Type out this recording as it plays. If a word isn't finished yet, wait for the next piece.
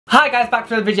Hi guys, back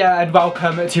to another video and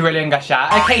welcome to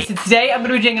RolyUnGashaa. Okay, so today I'm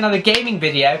going to be doing another gaming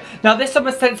video. Now this one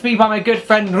was sent to me by my good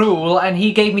friend Roland, and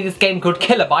he gave me this game called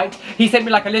Kilobyte. He sent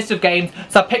me like a list of games,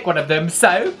 so I picked one of them.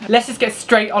 So let's just get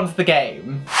straight onto the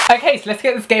game. Okay, so let's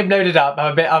get this game loaded up.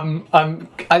 I'm a bit,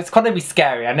 it's going to be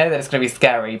scary. I know that it's going to be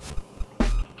scary.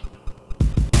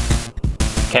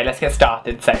 Okay, let's get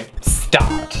started. So,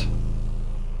 start.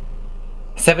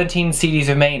 17 CDs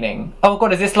remaining. Oh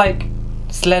god, is this like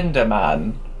Slender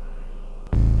Man?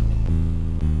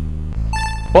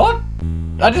 What?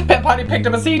 I just apparently picked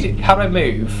up a CD. How do I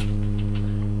move?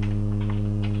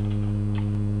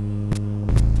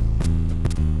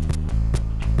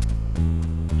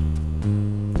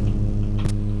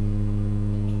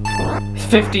 It's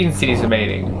 15 CDs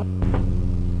remaining.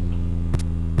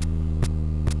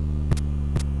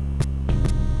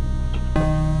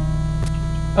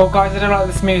 Oh guys, I don't like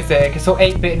this music. It's all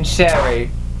 8-bit and sherry.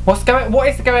 What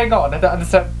is going on? I don't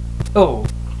understand. Oh.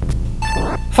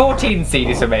 14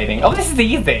 CDs remaining. Oh, this is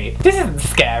easy. This isn't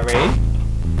scary.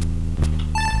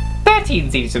 13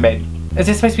 CDs remaining. Is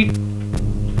this supposed to be...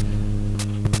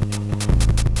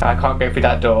 I can't go through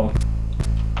that door.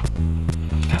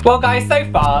 Well guys, so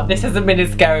far, this hasn't been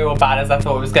as scary or bad as I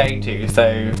thought it was going to,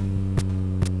 so...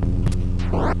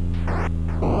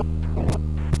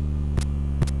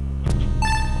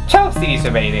 CDs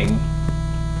remaining.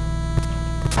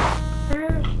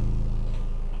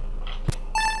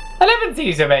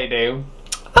 CDs remaining.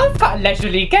 Oh, it's quite a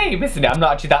leisurely game, isn't it? I'm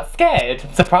not actually that scared.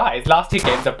 I'm surprised. Last two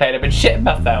games I've played, I've been shitting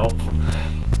myself.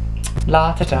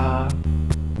 La ta da.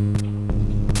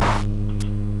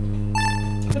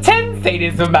 10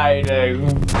 CDs remaining.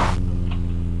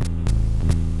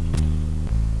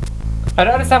 I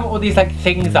don't understand what all these like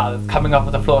things are that's coming off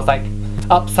of the floor. It's like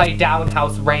upside down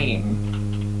house rain.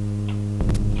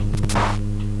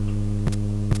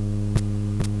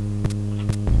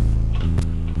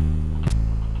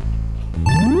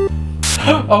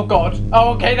 Oh god.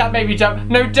 Oh, okay, that made me jump.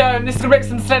 No, don't. This is gonna make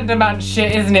some Slender Man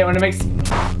shit, isn't it? When it makes...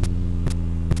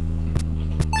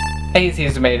 8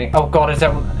 CDs remaining. Oh god, I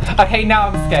don't... Okay, now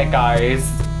I'm scared, guys.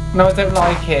 No, I don't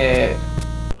like it.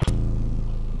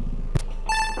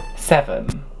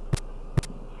 7.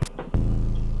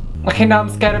 Okay, now I'm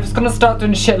scared. I'm just gonna start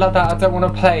doing shit like that. I don't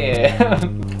want to play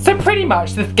it. So pretty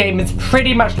much, this game is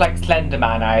pretty much like Slender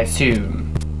Man, I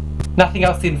assume. Nothing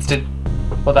else seems to...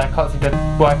 Well, I can't seem to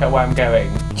work out where I'm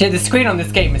going. Yeah, the screen on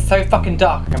this game is so fucking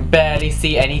dark, I can barely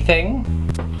see anything.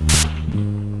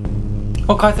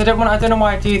 Oh guys, I don't know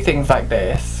why I do things like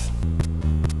this.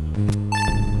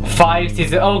 5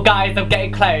 seasons. Oh guys, I'm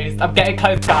getting close. I'm getting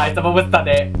close, guys. I've almost done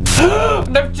it.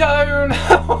 No, don't!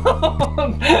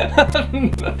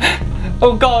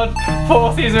 Oh god,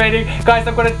 4 seasons remaining. Guys,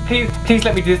 I'm gonna, please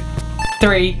let me do this.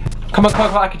 3. Come on,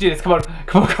 I can do this. Come on,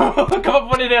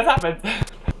 one of these happens.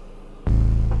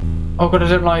 Oh god, I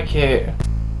don't like it.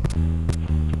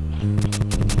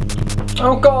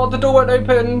 Oh god, the door won't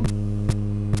open.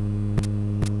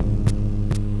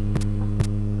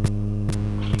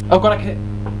 Oh god, I can...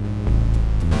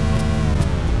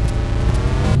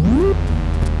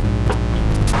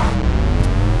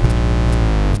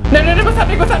 No, what's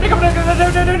happening? Come on,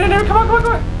 no, come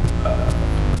on.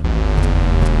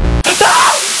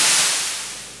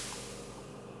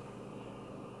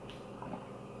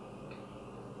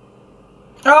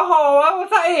 Oh, was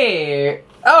that it?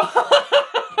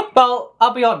 Oh. Well,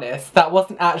 I'll be honest, that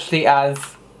wasn't actually as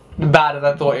bad as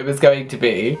I thought it was going to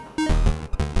be.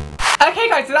 Okay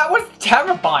guys, so that was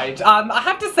Terabyte. I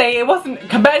have to say it wasn't,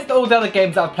 compared to all the other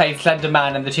games that I've played, Slender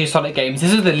Man and the 2 Sonic games,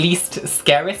 this was the least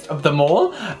scariest of them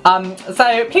all.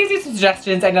 So please leave some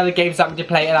suggestions, any other games you want me to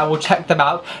play, and I will check them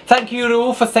out. Thank you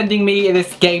all for sending me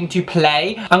this game to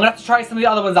play. I'm gonna have to try some of the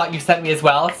other ones that you sent me as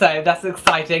well, so that's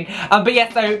exciting. But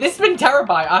yeah, so this has been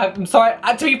Terabyte. I'm sorry,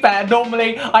 to be fair,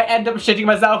 normally I end up shitting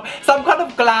myself, so I'm kind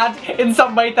of glad in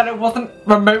some way that it wasn't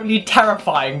remotely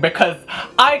terrifying, because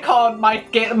I can't, my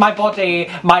skin, my body,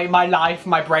 my life,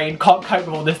 my brain can't cope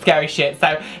with all this scary shit,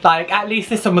 so like at least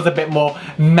this one was a bit more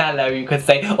mellow, you could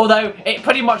say, although it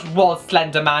pretty much was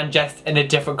Slender Man just in a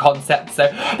different concept. So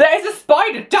there is a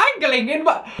spider dangling in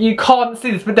my... You can't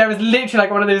see this, but there is literally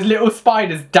like one of those little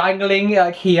spiders dangling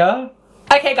like here.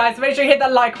 Okay guys, so make sure you hit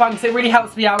that like button because it really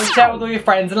helps me out, and share with all your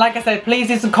friends. And like I said, please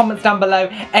leave some comments down below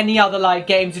any other like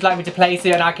games you'd like me to play so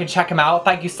I can check them out.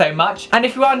 Thank you so much. And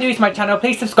if you are new to my channel,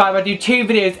 please subscribe. I do 2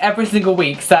 videos every single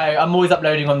week, so I'm always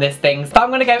uploading on this things. But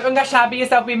I'm gonna go UnGashaa, be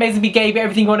yourself, be amazing, be gay, be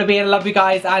everything you want to be, and I love you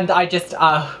guys. And I just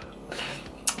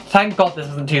thank God this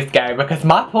wasn't too scary, because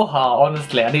my poor heart,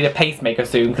 honestly, I need a pacemaker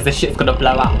soon because this shit's gonna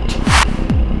blow out.